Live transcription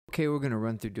Okay, we're going to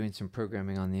run through doing some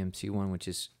programming on the MC1, which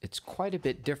is, it's quite a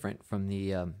bit different from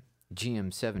the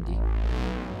GM70.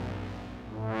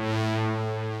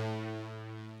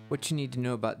 What you need to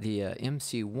know about the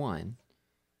MC1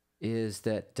 is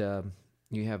that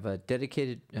you have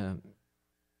dedicated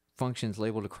functions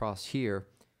labeled across here.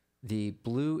 The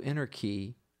blue enter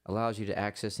key allows you to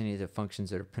access any of the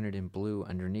functions that are printed in blue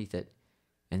underneath it.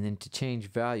 And then to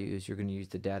change values, you're going to use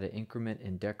the data increment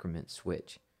and decrement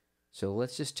switch. So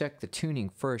let's just check the tuning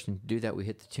first, and to do that we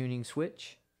hit the tuning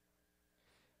switch.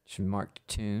 It should mark to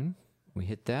tune. We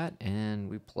hit that and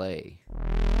we play.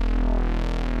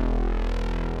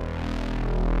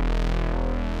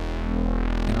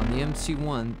 And on the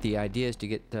MC1, the idea is to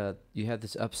get, you have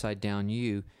this upside down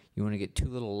U, you want to get two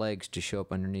little legs to show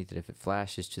up underneath it. If it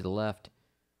flashes to the left,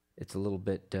 it's a little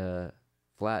bit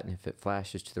flat, and if it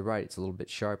flashes to the right, it's a little bit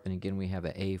sharp, and again we have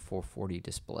an A440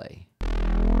 display.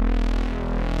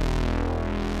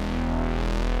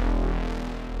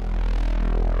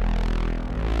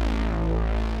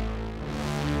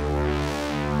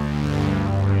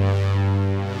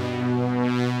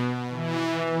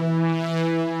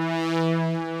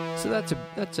 So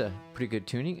that's a pretty good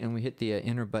tuning, and we hit the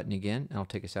enter button again, and it'll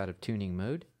take us out of tuning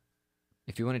mode.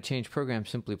 If you want to change program,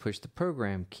 simply push the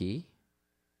program key,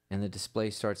 and the display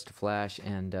starts to flash,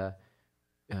 and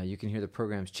you can hear the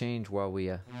programs change while we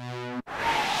and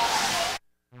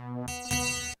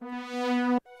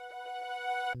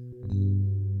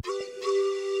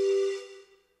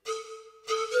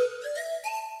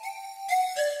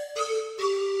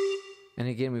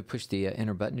again we push the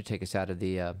enter button to take us out of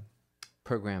the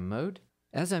program mode.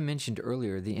 As I mentioned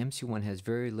earlier, the MC1 has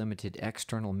very limited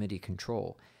external MIDI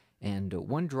control, and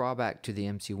one drawback to the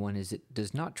MC1 is it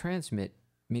does not transmit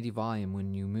MIDI volume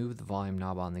when you move the volume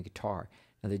knob on the guitar.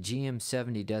 Now the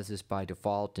GM70 does this by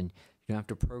default, and you don't have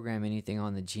to program anything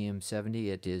on the GM70.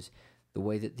 It is the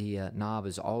way that the knob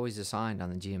is always assigned on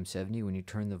the GM70. When you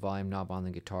turn the volume knob on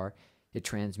the guitar, it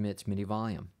transmits MIDI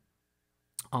volume.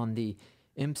 On the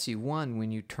MC1,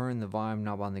 when you turn the volume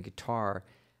knob on the guitar,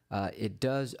 it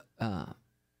does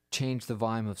change the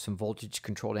volume of some voltage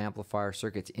controlled amplifier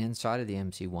circuits inside of the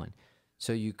MC1.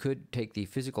 So you could take the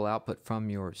physical output from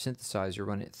your synthesizer,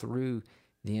 run it through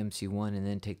the MC1, and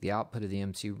then take the output of the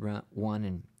MC1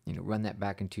 and run that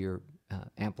back into your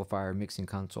amplifier mixing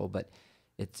console. But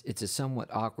it's a somewhat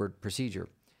awkward procedure.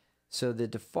 So the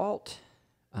default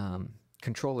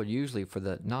controller usually for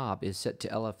the knob is set to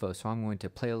LFO. So I'm going to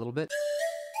play a little bit.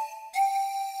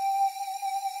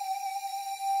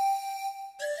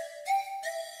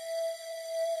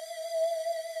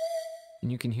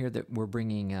 And you can hear that we're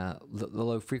bringing the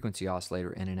low frequency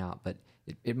oscillator in and out, but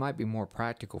it might be more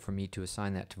practical for me to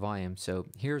assign that to volume. So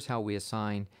here's how we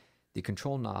assign the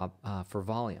control knob for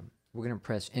volume. We're going to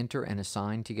press enter and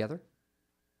assign together.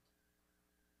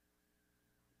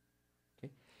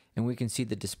 Okay. And we can see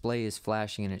the display is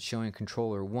flashing, and it's showing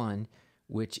controller 1,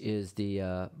 which is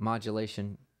the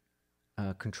modulation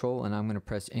control, and I'm going to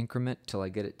press increment till I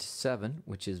get it to 7,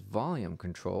 which is volume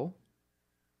control.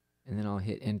 And then I'll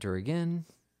hit enter again.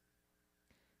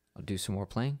 I'll do some more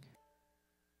playing.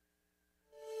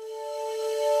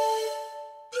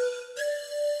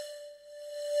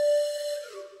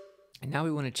 And now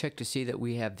we want to check to see that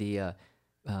we have the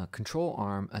control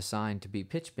arm assigned to be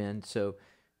pitch bend. So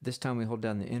this time we hold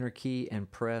down the enter key and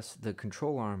press the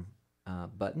control arm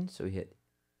button. So we hit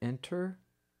enter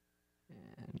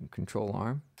and control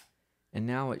arm. And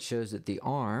now it shows that the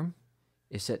arm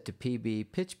is set to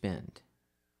PB pitch bend.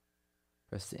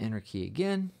 Press the enter key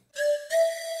again.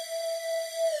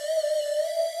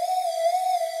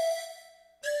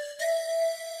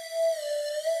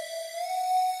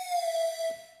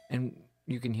 And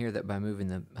you can hear that by moving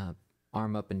the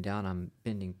arm up and down, I'm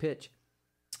bending pitch.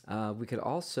 We could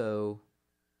also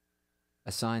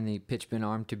assign the pitch bend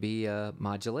arm to be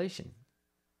modulation.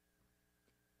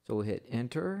 So we'll hit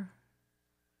enter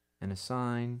and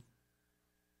assign.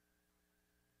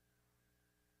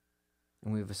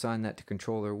 And we've assigned that to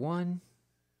controller 1.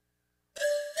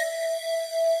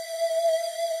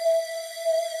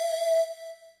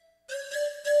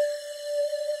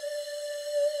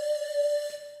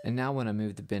 And now when I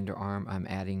move the bender arm, I'm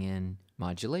adding in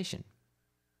modulation.